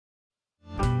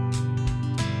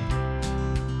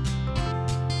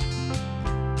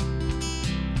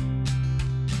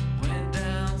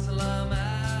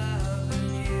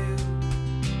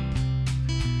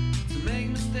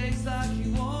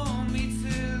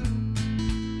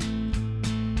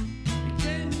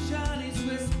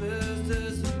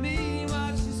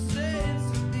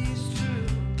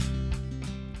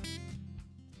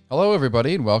Hello,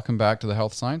 everybody, and welcome back to the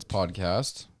Health Science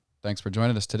Podcast. Thanks for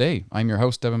joining us today. I'm your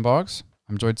host, Devin Boggs.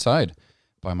 I'm joined side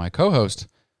by my co-host,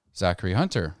 Zachary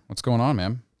Hunter. What's going on,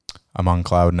 man? I'm on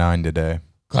cloud 9 today.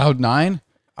 Cloud 9?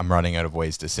 I'm running out of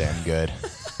ways to say I'm good.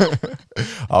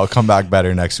 I'll come back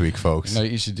better next week, folks. You know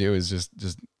what you should do is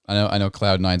just I know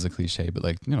Cloud 9's a cliche, but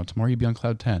tomorrow you'd be on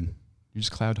Cloud 10. You're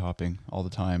just cloud hopping all the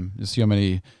time. Just see how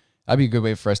many. That'd be a good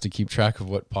way for us to keep track of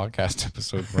what podcast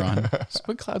episode we're on. Just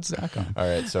put Cloud Zach on. All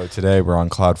right, so today we're on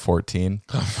cloud 14.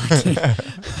 Cloud 14.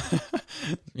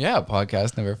 Yeah,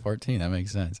 podcast number 14. That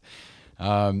makes sense.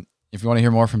 If you want to hear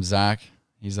more from Zach,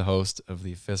 he's the host of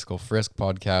the Fiscal Frisk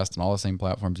podcast on all the same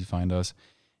platforms you find us.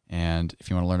 And if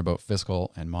you want to learn about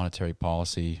fiscal and monetary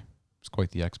policy, he's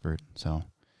quite the expert. So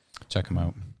check him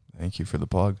out. Thank you for the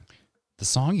plug. The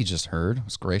song you just heard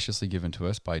was graciously given to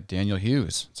us by Daniel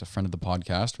Hughes. It's a friend of the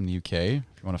podcast from the UK. If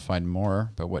you want to find more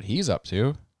about what he's up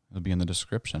to, it'll be in the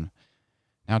description.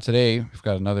 Now today, we've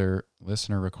got another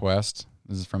listener request.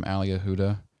 This is from Alia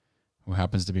Huda, who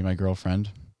happens to be my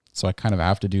girlfriend. So I kind of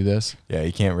have to do this. Yeah,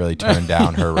 you can't really turn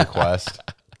down her request.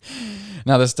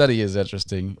 Now, the study is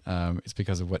interesting. It's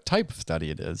because of what type of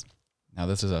study it is. Now,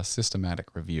 this is a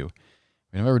systematic review.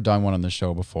 We've never done one on the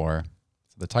show before.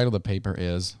 So the title of the paper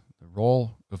is The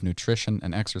Role of Nutrition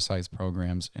and Exercise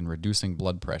Programs in Reducing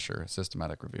Blood Pressure, a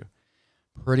Systematic Review.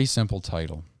 Pretty simple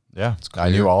title. Yeah, I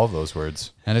knew all of those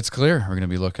words. And it's clear. We're going to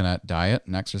be looking at diet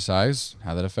and exercise,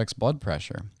 how that affects blood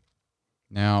pressure.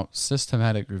 Now,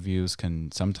 systematic reviews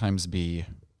can sometimes be,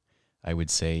 I would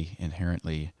say,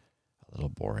 inherently a little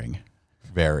boring.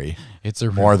 Very. It's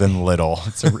a more than little.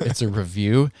 It's a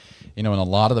review, and a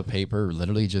lot of the paper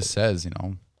literally just says,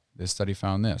 this study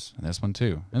found this, and this one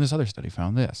too, and this other study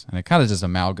found this, and it kind of just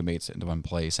amalgamates it into one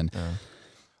place. And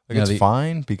it's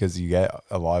fine because you get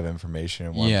a lot of information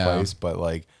in one place, but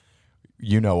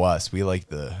us, we like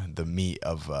the meat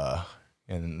of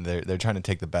and they're trying to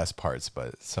take the best parts,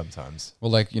 but sometimes.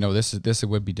 Well, this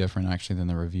would be different actually than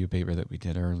the review paper that we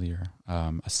did earlier.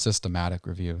 A systematic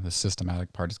review. The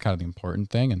systematic part is kind of the important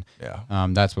thing,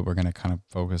 and that's what we're going to kind of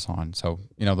focus on. So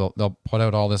they'll put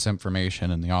out all this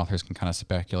information, and the authors can kind of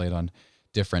speculate on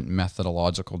different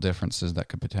methodological differences that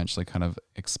could potentially kind of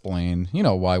explain,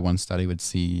 why one study would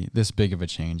see this big of a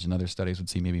change and other studies would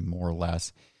see maybe more or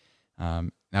less.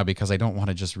 Now, because I don't want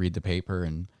to just read the paper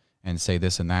and say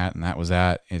this and that was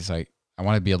that. It's like, I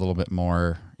want to be a little bit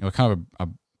more, we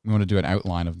want to do an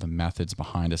outline of the methods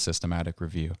behind a systematic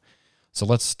review. So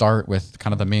let's start with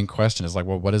kind of the main question is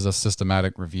what is a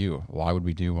systematic review? Why would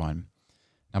we do one?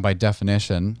 Now, by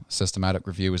definition, systematic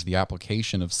review is the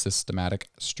application of systematic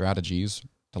strategies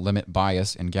to limit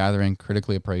bias in gathering,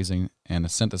 critically appraising, and a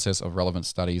synthesis of relevant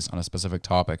studies on a specific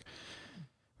topic,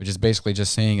 which is basically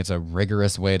just saying it's a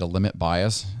rigorous way to limit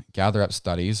bias, gather up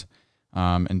studies,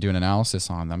 and do an analysis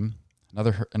on them.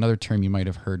 Another term you might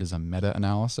have heard is a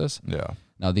meta-analysis. Yeah.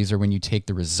 Now, these are when you take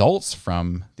the results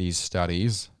from these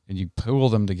studies and you pool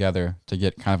them together to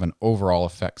get kind of an overall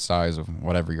effect size of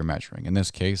whatever you're measuring. In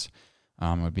this case,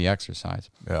 it would be exercise.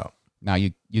 Yeah. Now,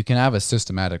 you can have a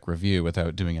systematic review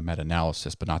without doing a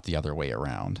meta-analysis, but not the other way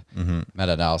around. Mm-hmm.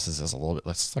 Meta-analysis is a little bit,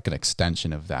 it's like an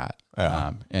extension of that.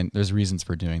 Yeah. And there's reasons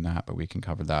for doing that, but we can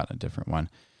cover that in a different one.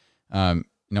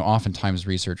 Oftentimes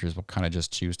researchers will kind of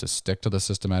just choose to stick to the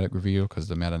systematic review because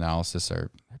the meta-analysis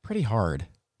are pretty hard.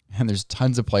 And there's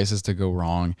tons of places to go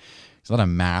wrong. There's a lot of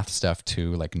math stuff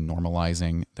too, like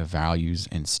normalizing the values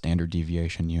in standard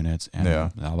deviation units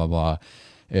and blah, blah, blah.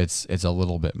 It's a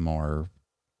little bit more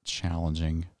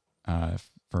challenging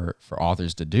for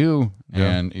authors to do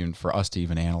and even for us to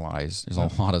even analyze. There's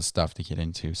a lot of stuff to get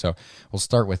into. So we'll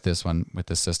start with this one, with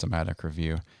the systematic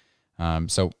review.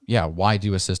 Why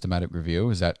do a systematic review?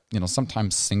 Is that,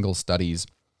 sometimes single studies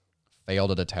fail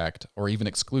to detect or even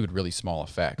exclude really small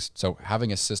effects. So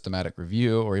having a systematic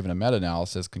review or even a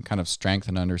meta-analysis can kind of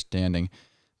strengthen understanding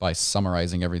by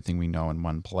summarizing everything we know in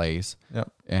one place.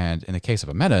 Yep. And in the case of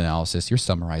a meta-analysis, you're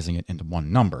summarizing it into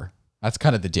one number. That's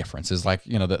kind of the difference. Is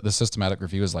the systematic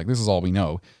review is this is all we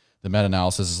know. The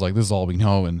meta-analysis is this is all we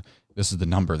know, and this is the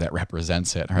number that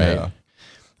represents it, right?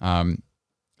 Yeah.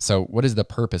 So what is the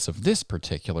purpose of this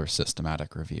particular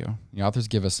systematic review? The authors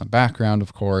give us some background,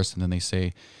 of course, and then they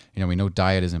say, we know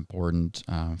diet is important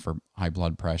for high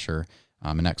blood pressure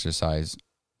and exercise.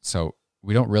 So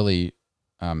we don't really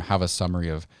have a summary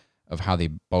of how they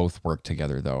both work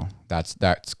together, though. That's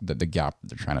the gap that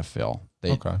they're trying to fill.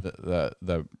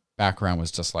 The background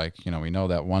was just we know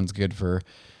that one's good for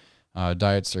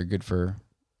diets are good for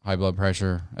high blood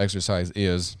pressure, exercise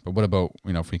is, but what about,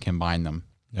 if we combine them?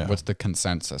 Yeah. What's the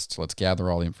consensus? So let's gather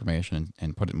all the information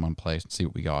and put it in one place and see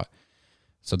what we got.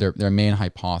 So their main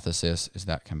hypothesis is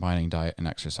that combining diet and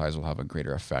exercise will have a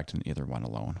greater effect than either one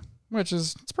alone, which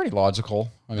is, it's pretty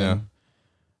logical. I mean,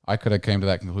 I could have came to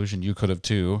that conclusion. You could have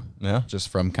too. Yeah. Just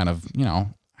from kind of,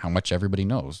 how much everybody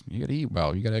knows. You got to eat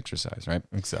well. You got to exercise, right?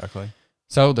 Exactly.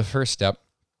 So the first step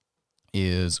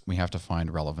is we have to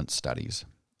find relevant studies.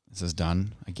 This is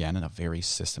done, again, in a very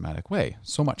systematic way.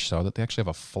 So much so that they actually have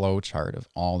a flow chart of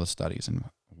all the studies and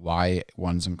why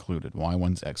one's included, why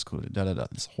one's excluded,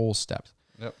 this whole step.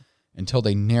 Yep. Until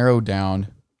they narrow down,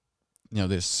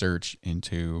 this search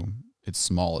into its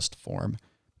smallest form.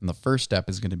 And the first step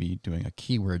is going to be doing a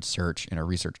keyword search in a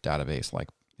research database like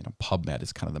PubMed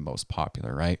is kind of the most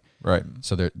popular, right? Right.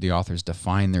 So the authors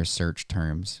define their search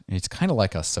terms. It's kind of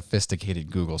like a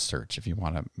sophisticated Google search if you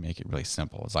want to make it really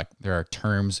simple. It's like there are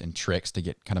terms and tricks to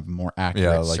get kind of more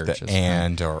accurate like searches. The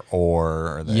and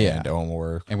or the and don't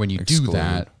work. And when you do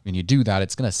that,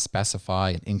 it's going to specify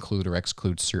and include or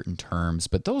exclude certain terms.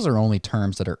 But those are only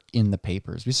terms that are in the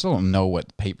papers. We still don't know what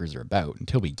the papers are about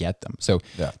until we get them. So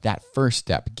that first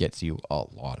step gets you a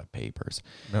lot of papers.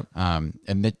 Yep.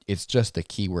 And it's just the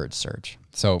keyword search.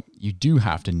 So you do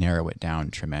have to narrow it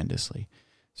down tremendously.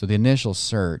 So the initial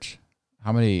search,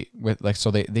 they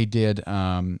did,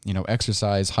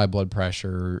 exercise, high blood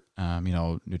pressure,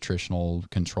 nutritional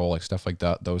control, like stuff like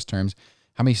that, those terms.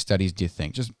 How many studies do you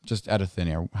think, just out of thin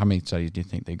air, how many studies do you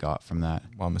think they got from that?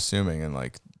 Well, I'm assuming in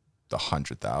like the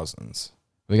 100,000s.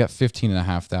 We got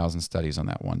 15,500 studies on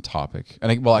that one topic. I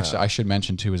think, actually, I should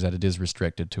mention too, is that it is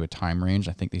restricted to a time range.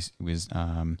 I think it was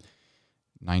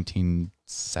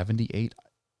 1978,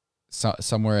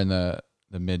 somewhere in the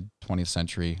mid 20th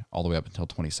century, all the way up until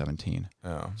 2017.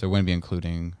 Oh. So it wouldn't be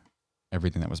including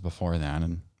everything that was before then.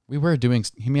 And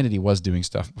humanity was doing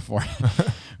stuff before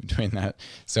doing that.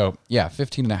 So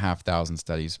 15,500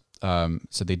 studies.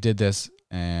 So they did this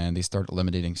and they started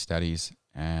eliminating studies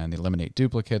and they eliminate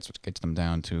duplicates, which gets them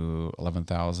down to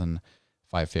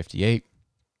 11,558.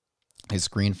 They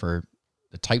screen for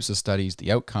the types of studies,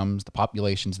 the outcomes, the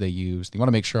populations they use. They want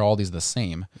to make sure all these are the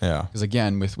same. Yeah. Because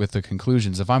again, with the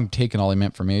conclusions, if I'm taking all the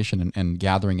information and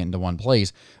gathering it into one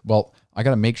place, well, I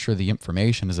got to make sure the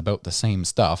information is about the same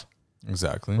stuff.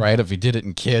 Exactly. Right? If you did it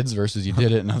in kids versus you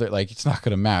did it in other, it's not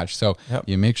going to match. So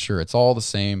you make sure it's all the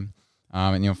same.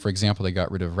 And, for example, they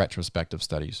got rid of retrospective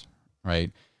studies,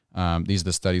 right? These are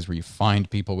the studies where you find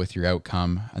people with your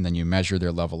outcome and then you measure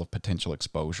their level of potential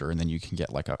exposure and then you can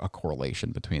get like a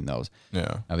correlation between those.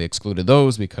 Yeah. Now they excluded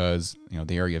those because,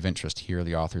 the area of interest here,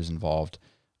 the authors involved,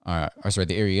 the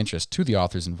area of interest to the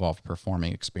authors involved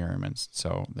performing experiments.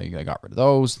 So they got rid of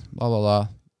those,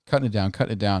 cutting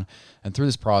it down. And through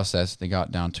this process, they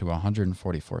got down to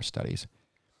 144 studies.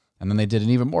 And then they did an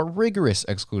even more rigorous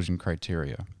exclusion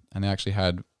criteria. And they actually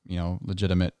had,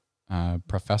 legitimate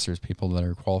professors, people that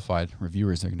are qualified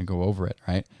reviewers, they're going to go over it,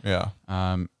 right? Yeah.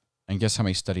 And guess how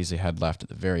many studies they had left at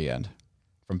the very end?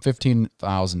 From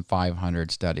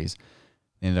 15,500 studies,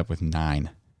 they ended up with 9.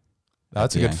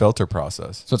 That's a good filter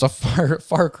process. So it's a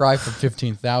far cry from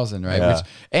 15,000, right? Yeah.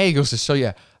 Which goes to show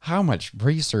you how much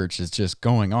research is just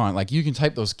going on. Like you can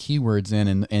type those keywords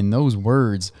in and those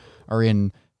words are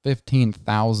in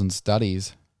 15,000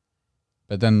 studies,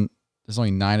 but then there's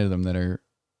only 9 of them that are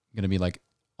going to be like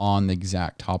on the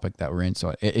exact topic that we're in.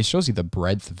 So it shows you the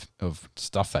breadth of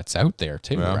stuff that's out there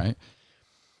too, right?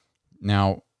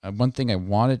 Now, one thing I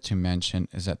wanted to mention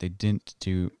is that they didn't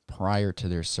do prior to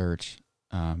their search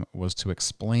was to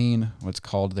explain what's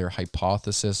called their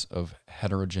hypothesis of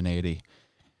heterogeneity,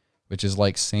 which is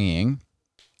like saying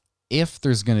if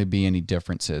there's going to be any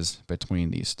differences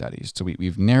between these studies. So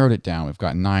we've narrowed it down. We've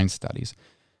got 9 studies.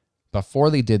 Before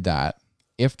they did that,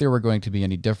 if there were going to be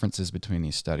any differences between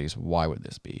these studies, why would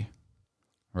this be?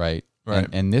 Right? Right.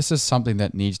 And this is something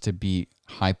that needs to be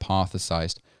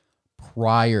hypothesized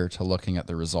prior to looking at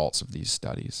the results of these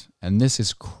studies. And this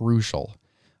is crucial.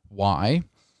 Why?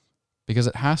 Because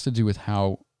it has to do with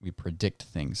how we predict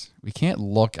things. We can't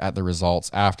look at the results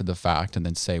after the fact and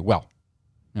then say, well,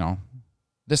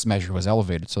 this measure was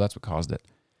elevated, so that's what caused it.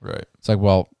 Right. It's like,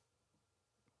 well,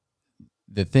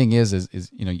 the thing is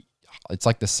it's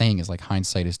like the saying is like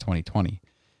hindsight is 20/20.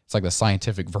 It's like the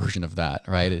scientific version of that,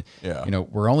 right?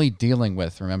 We're only dealing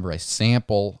with, remember, a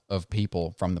sample of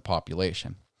people from the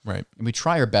population. Right. And we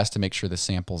try our best to make sure the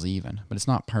sample's even, but it's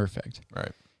not perfect.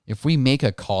 Right. If we make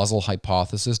a causal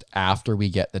hypothesis after we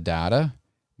get the data,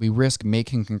 we risk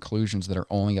making conclusions that are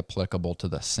only applicable to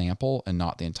the sample and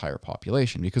not the entire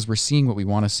population because we're seeing what we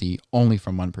want to see only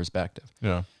from one perspective.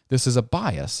 Yeah. This is a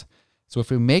bias. So if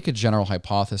we make a general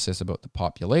hypothesis about the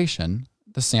population,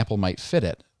 the sample might fit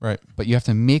it. Right. But you have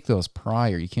to make those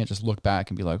prior. You can't just look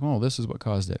back and be like, oh, this is what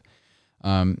caused it.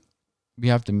 We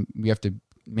have to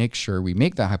make sure we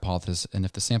make that hypothesis, and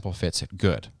if the sample fits it,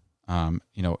 good. And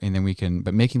then we can,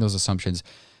 but making those assumptions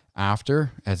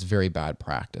after, that's very bad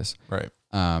practice. Right.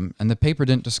 And the paper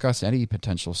didn't discuss any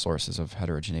potential sources of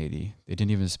heterogeneity. They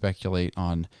didn't even speculate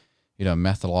on,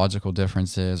 methodological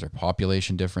differences or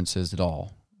population differences at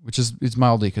all, which is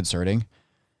mildly concerning.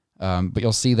 But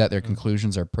you'll see that their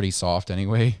conclusions are pretty soft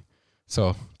anyway.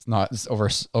 So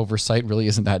oversight really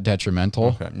isn't that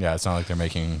detrimental. Okay. Yeah, it's not like they're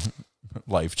making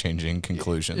life-changing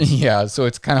conclusions. Yeah, so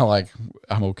it's kind of like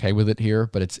I'm okay with it here,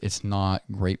 but it's not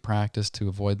great practice to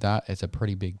avoid that. It's a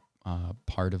pretty big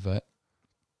part of it.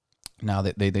 Now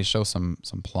they show some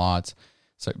plots,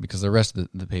 so because the rest of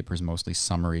the paper is mostly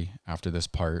summary after this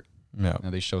part. Yeah. Now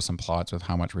they show some plots with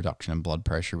how much reduction in blood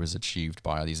pressure was achieved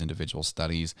by these individual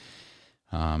studies.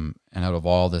 And out of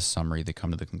all this summary, they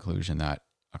come to the conclusion that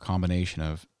a combination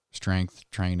of strength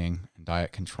training and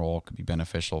diet control could be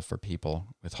beneficial for people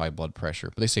with high blood pressure.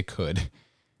 But they say could.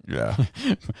 Yeah.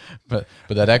 but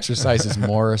that exercise is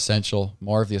more essential,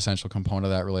 more of the essential component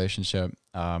of that relationship.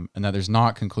 And that there's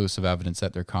not conclusive evidence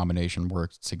that their combination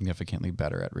works significantly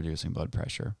better at reducing blood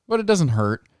pressure. But it doesn't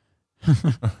hurt.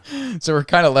 So we're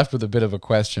kind of left with a bit of a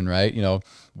question, right?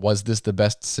 Was this the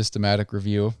best systematic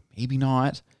review? Maybe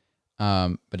not.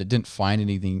 But it didn't find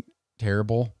anything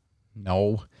terrible.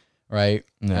 No. Right.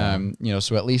 No.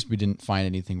 So at least we didn't find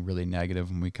anything really negative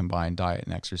when we combined diet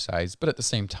and exercise. But at the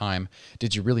same time,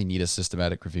 did you really need a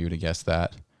systematic review to guess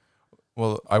that?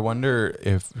 Well, I wonder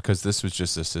if, because this was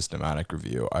just a systematic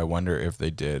review, I wonder if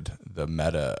they did the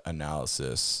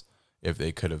meta-analysis, if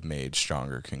they could have made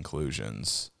stronger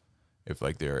conclusions, if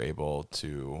like they were able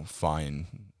to find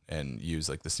and use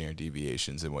like the standard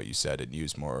deviations and what you said and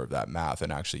use more of that math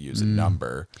and actually use a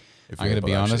number. I'm going to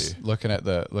be honest, looking at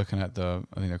the, I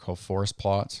think they're called forest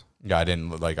plots. Yeah, I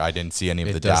didn't see any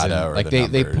of the data or like the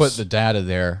they numbers. put the data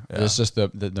there. Yeah. It's just the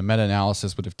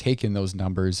meta-analysis would have taken those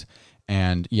numbers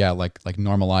and like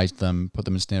normalized them, put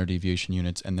them in standard deviation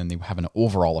units, and then they have an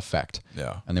overall effect.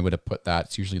 Yeah. And they would have put that.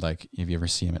 It's usually like, if you ever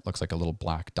see them, it looks like a little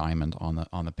black diamond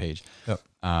on the page. Yep.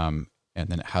 And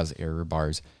then it has error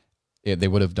bars. They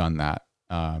would have done that.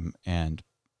 And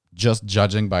just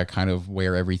judging by kind of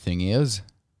where everything is,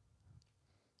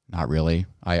 not really.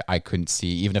 I couldn't see,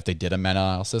 even if they did a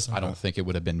meta-analysis, I don't think it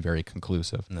would have been very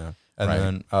conclusive. No.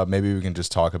 And then maybe we can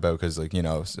just talk about, because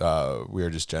we were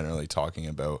just generally talking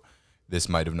about this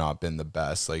might have not been the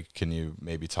best. Like, can you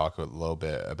maybe talk a little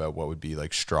bit about what would be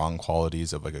like strong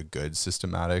qualities of like a good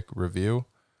systematic review?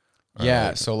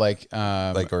 Yeah. So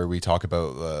or we talk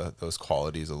about those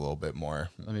qualities a little bit more.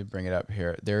 Let me bring it up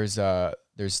here. There's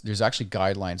actually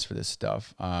guidelines for this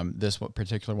stuff. This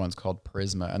particular one's called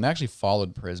PRISMA, and they actually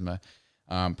followed PRISMA.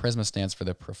 PRISMA stands for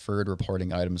the Preferred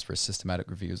Reporting Items for Systematic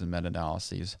Reviews and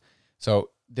Meta-Analyses. So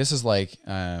this is like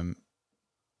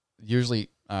usually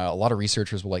a lot of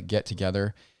researchers will like get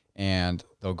together and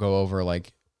they'll go over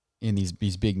like in these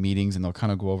big meetings, and they'll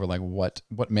kind of go over like what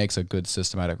makes a good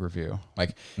systematic review.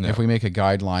 Like if we make a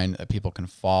guideline that people can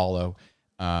follow,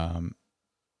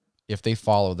 if they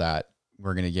follow that,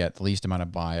 we're going to get the least amount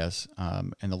of bias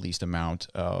and the least amount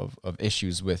of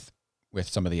issues with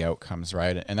some of the outcomes,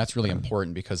 right? And that's really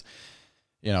important because,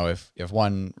 if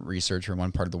one researcher in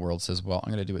one part of the world says, well,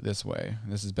 I'm going to do it this way,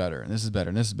 and this is better, and this is better,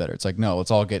 and this is better, it's like, no, let's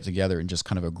all get together and just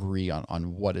kind of agree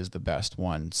on what is the best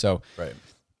one. So, right.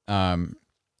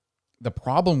 The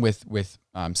problem with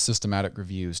systematic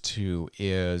reviews too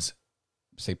is,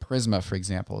 say, PRISMA, for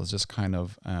example, is just kind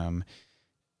of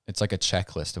it's like a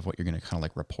checklist of what you're going to kind of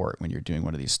like report when you're doing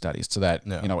one of these studies. So that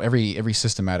every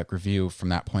systematic review from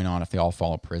that point on, if they all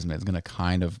follow PRISMA, is going to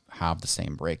kind of have the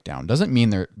same breakdown. Doesn't mean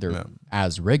they're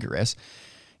as rigorous.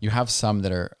 You have some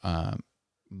that are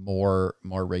more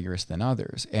rigorous than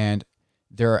others, and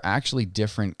there are actually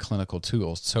different clinical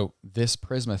tools. So this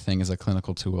PRISMA thing is a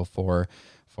clinical tool for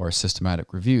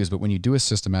systematic reviews. But when you do a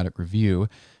systematic review,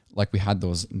 like we had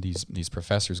these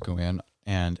professors go in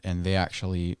and they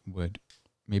actually would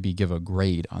maybe give a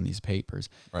grade on these papers.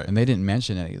 Right. And they didn't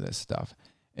mention any of this stuff.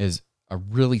 Is a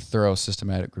really thorough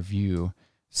systematic review,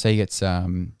 say it's a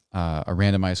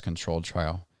randomized controlled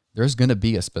trial, there's going to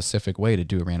be a specific way to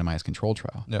do a randomized control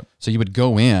trial. Yep. So you would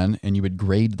go in and you would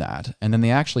grade that. And then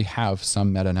they actually have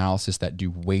some meta-analysis that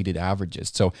do weighted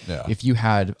averages. So if you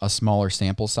had a smaller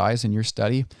sample size in your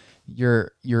study,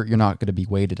 you're not going to be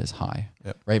weighted as high,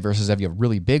 right? Versus if you have a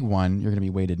really big one, you're going to be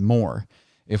weighted more.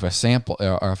 If a sample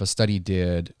or if a study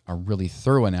did a really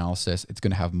thorough analysis, it's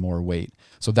going to have more weight.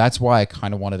 So that's why I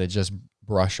kind of wanted to just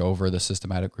brush over the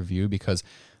systematic review, because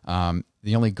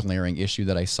the only glaring issue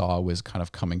that I saw was kind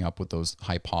of coming up with those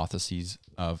hypotheses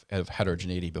of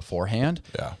heterogeneity beforehand.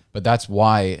 Yeah. But that's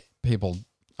why people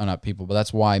people, but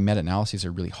that's why meta-analyses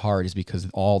are really hard, is because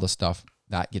all the stuff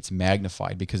that gets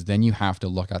magnified, because then you have to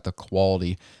look at the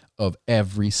quality of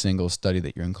every single study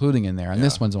that you're including in there. And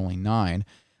this one's only 9.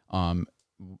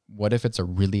 What if it's a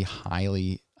really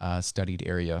highly studied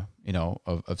area,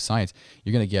 of science?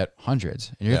 You're going to get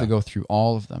hundreds, and you have to go through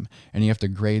all of them, and you have to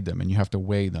grade them, and you have to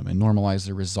weigh them and normalize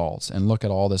the results and look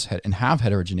at all this and have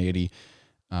heterogeneity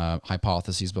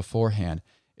hypotheses beforehand.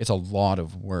 It's a lot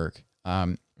of work.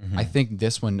 I think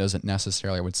this one doesn't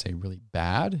necessarily, I would say, really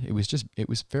bad. It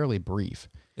was fairly brief.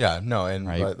 Yeah, no, and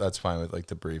right? That's fine with like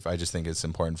the brief. I just think it's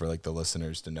important for like the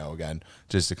listeners to know, again,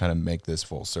 just to kind of make this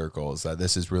full circle, is that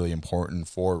this is really important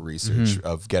for research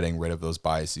of getting rid of those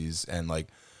biases. And like,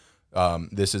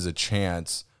 this is a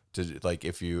chance to, like,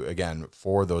 if you, again,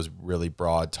 for those really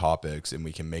broad topics, and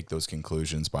we can make those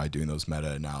conclusions by doing those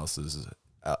meta-analyses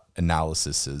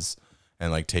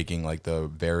and like taking like the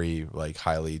very like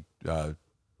highly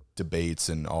debates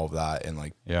and all of that, and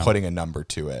like putting a number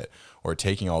to it, or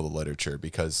taking all the literature,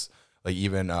 because like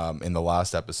even in the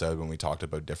last episode when we talked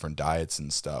about different diets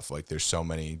and stuff, like there's so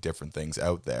many different things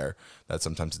out there that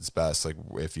sometimes it's best like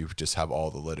if you just have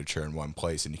all the literature in one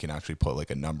place, and you can actually put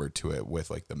like a number to it with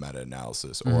like the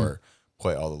meta-analysis, or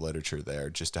put all the literature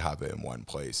there just to have it in one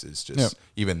place. Is just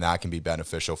even that can be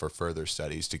beneficial for further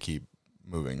studies to keep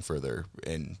moving further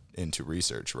into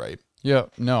research, right? Yeah,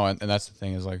 no, and that's the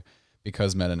thing, is like,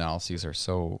 because meta-analyses are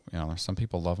so, some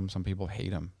people love them, some people hate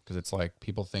them, because it's like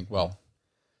people think, well,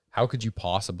 how could you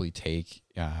possibly take,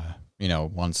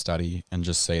 one study and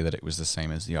just say that it was the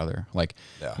same as the other? Like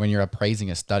when you're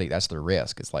appraising a study, that's the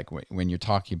risk. It's like when you're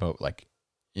talking about like,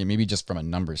 maybe just from a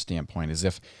numbers standpoint, is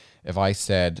if I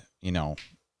said, you've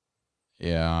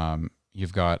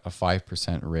got a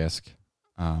 5% risk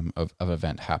of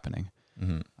event happening.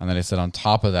 And then I said, on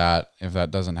top of that, if that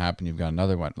doesn't happen, you've got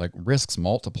another one. Like, risks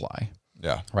multiply.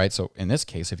 Yeah. Right. So in this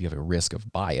case, if you have a risk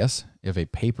of bias, if a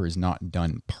paper is not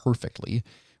done perfectly,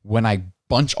 when I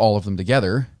bunch all of them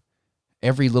together,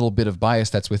 every little bit of bias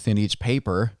that's within each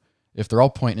paper, if they're all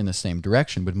pointing in the same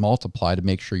direction, would multiply to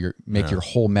make sure your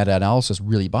whole meta-analysis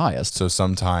really biased. So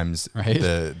sometimes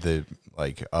the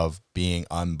like of being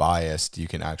unbiased, you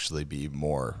can actually be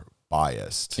more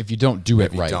biased if you don't do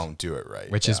it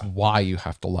right. Which is why you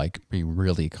have to like be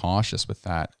really cautious with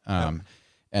that.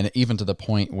 And even to the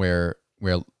point where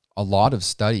a lot of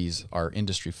studies are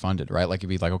industry funded, right? Like, it'd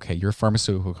be like, okay, you're a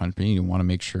pharmaceutical company, you want to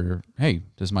make sure, hey,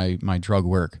 does my drug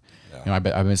work? I've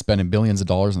been spending billions of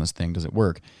dollars on this thing. Does it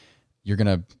work? You're going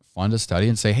to fund a study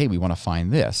and say, hey, we want to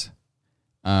find this.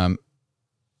 A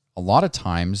lot of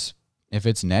times, if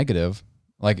it's negative,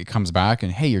 like it comes back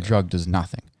and, hey, your drug does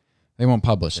nothing. They won't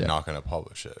publish it. They're not going to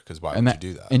publish it, because why would you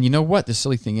do that? And you know what? The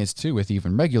silly thing is, too, with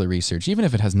even regular research, even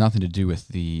if it has nothing to do with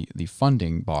the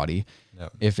funding body,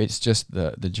 if it's just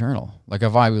the journal. Like,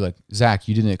 if I was like, Zach,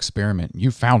 you did an experiment,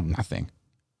 you found nothing.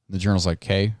 The journal's like,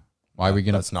 okay, why are we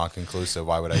going to... That's not conclusive.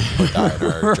 Why would I put that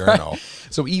in our journal?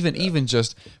 So even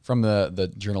just from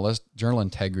the journal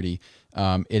integrity,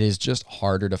 it is just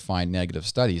harder to find negative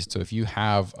studies. So if you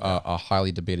have a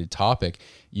highly debated topic,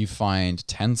 you find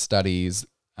 10 studies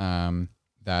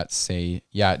that say,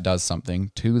 it does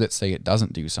something, 2 that say it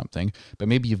doesn't do something, but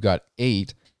maybe you've got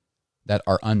 8 that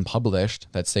are unpublished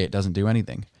that say it doesn't do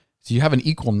anything. So you have an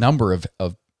equal number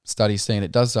of studies saying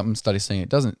it does something, studies saying it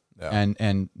doesn't.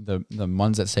 And the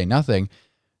ones that say nothing,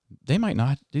 they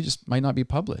just might not be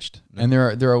published. And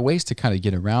there are ways to kind of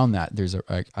get around that.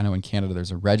 I know in Canada, there's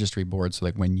a registry board. So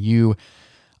like when you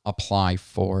apply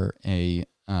for a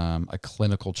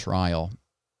clinical trial,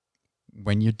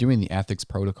 when you're doing the ethics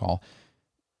protocol,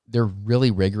 they're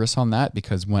really rigorous on that,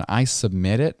 because when I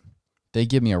submit it, they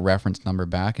give me a reference number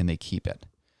back and they keep it.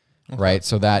 Okay. Right.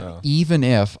 So that even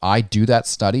if I do that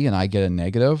study and I get a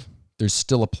negative, there's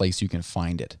still a place you can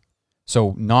find it.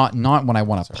 So not when I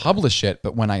want to publish it,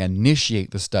 but when I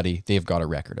initiate the study, they've got a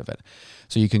record of it.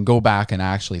 So you can go back and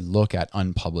actually look at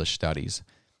unpublished studies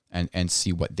and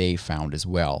see what they found as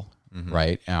well.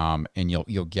 Right. And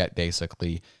you'll get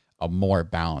basically a more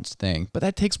balanced thing, but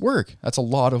that takes work. That's a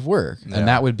lot of work. And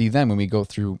that would be then when we go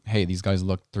through, hey, these guys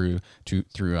looked through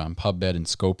PubMed and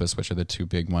Scopus, which are the 2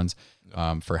 big ones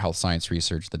for health science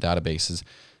research, the databases.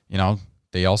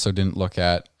 They also didn't look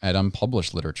at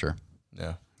unpublished literature.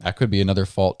 Yeah. That could be another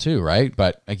fault too, right?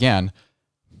 But again,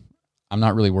 I'm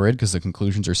not really worried, because the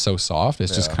conclusions are so soft.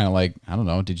 It's just kind of like, I don't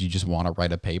know, did you just want to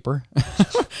write a paper?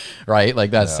 Right?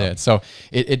 Like, that's it. So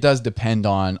it does depend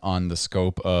on the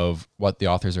scope of what the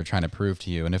authors are trying to prove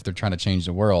to you. And if they're trying to change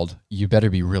the world, you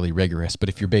better be really rigorous. But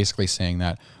if you're basically saying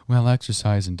that, well,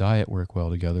 exercise and diet work well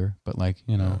together, but like,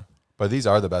 But these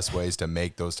are the best ways to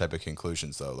make those type of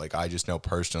conclusions, though. Like, I just know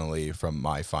personally from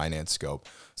my finance scope,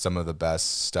 some of the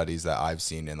best studies that I've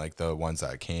seen, and like the ones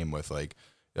that came with like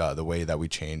the way that we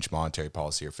change monetary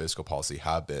policy or fiscal policy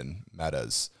have been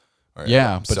Meta's. But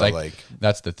so like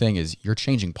that's the thing is you're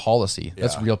changing policy.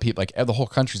 That's real people. Like the whole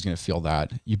country's going to feel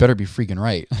that. You better be freaking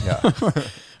right. Yeah.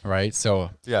 Right.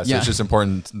 So it's just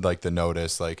important like to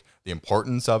notice like the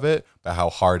importance of it, but how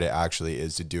hard it actually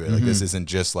is to do it. Like this isn't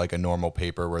just like a normal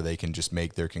paper where they can just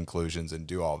make their conclusions and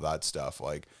do all of that stuff.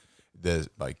 Like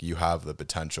you have the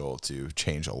potential to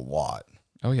change a lot.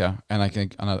 Oh yeah, and I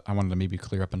think I wanted to maybe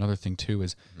clear up another thing too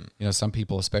is, some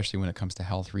people, especially when it comes to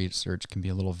health research, can be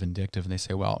a little vindictive and they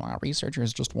say, well,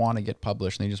 researchers just want to get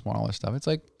published and they just want all this stuff. It's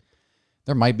like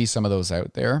there might be some of those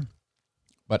out there,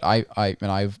 but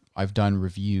I've done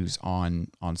reviews on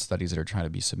studies that are trying to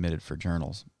be submitted for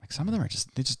journals. Like some of them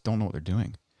they just don't know what they're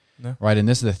doing, right? And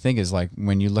this is the thing is like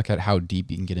when you look at how deep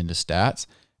you can get into stats,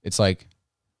 it's like,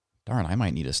 darn, I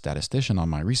might need a statistician on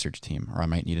my research team, or I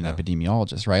might need an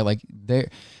epidemiologist, right? Like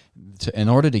in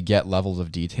order to get levels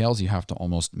of details, you have to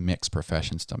almost mix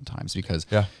professions sometimes because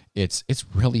it's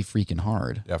really freaking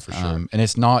hard. Yeah, for sure. And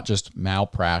it's not just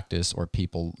malpractice or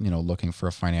people, looking for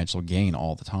a financial gain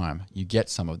all the time. You get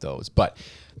some of those, but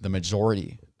the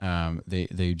majority,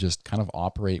 they just kind of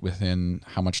operate within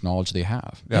how much knowledge they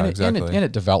have. Yeah, exactly. And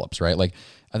it develops, right? Like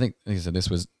I think, like I said, this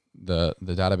was the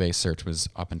database search was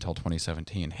up until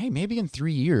 2017. Hey, maybe in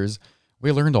 3 years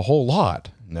we learned a whole lot,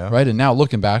 right? And now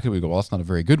looking back, we go, well, that's not a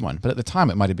very good one. But at the time,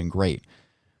 it might have been great,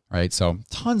 right? So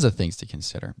tons of things to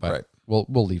consider, but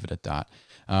we'll leave it at that.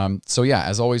 So yeah,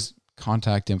 as always,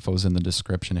 contact info is in the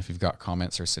description if you've got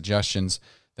comments or suggestions.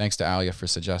 Thanks to Alia for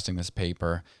suggesting this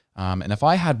paper. And if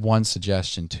I had one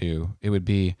suggestion too, it would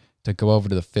be to go over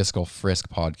to the Fiscal Frisk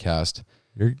podcast.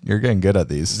 You're getting good at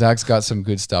these. Zach's got some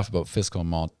good stuff about fiscal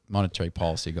and monetary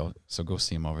policy. Go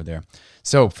see him over there.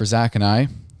 So for Zach and I,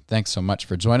 thanks so much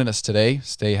for joining us today.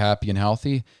 Stay happy and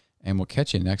healthy, and we'll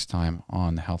catch you next time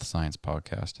on the Health Science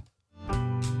Podcast.